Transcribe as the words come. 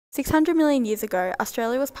600 million years ago,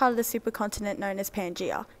 Australia was part of the supercontinent known as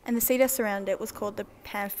Pangaea, and the sea that surrounded it was called the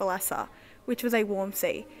Pamphilasa, which was a warm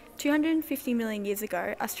sea. 250 million years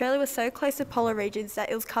ago, Australia was so close to polar regions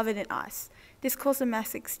that it was covered in ice. This caused a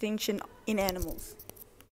mass extinction in animals.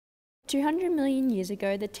 200 million years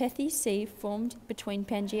ago, the Tethys Sea formed between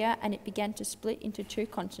Pangaea and it began to split into two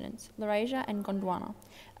continents, Laurasia and Gondwana.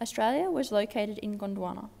 Australia was located in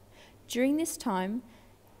Gondwana. During this time,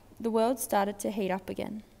 the world started to heat up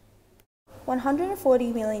again.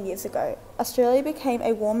 140 million years ago, Australia became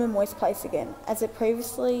a warm and moist place again, as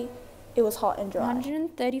previously it was hot and dry.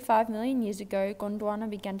 135 million years ago, Gondwana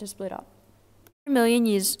began to split up. 100 million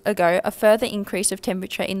years ago, a further increase of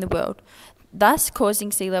temperature in the world, thus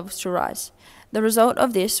causing sea levels to rise. The result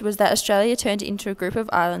of this was that Australia turned into a group of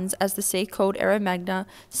islands as the sea called Eromagna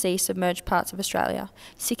Sea submerged parts of Australia.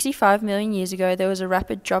 65 million years ago, there was a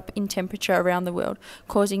rapid drop in temperature around the world,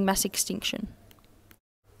 causing mass extinction.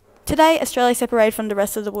 Today, Australia is separated from the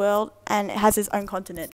rest of the world and it has its own continent.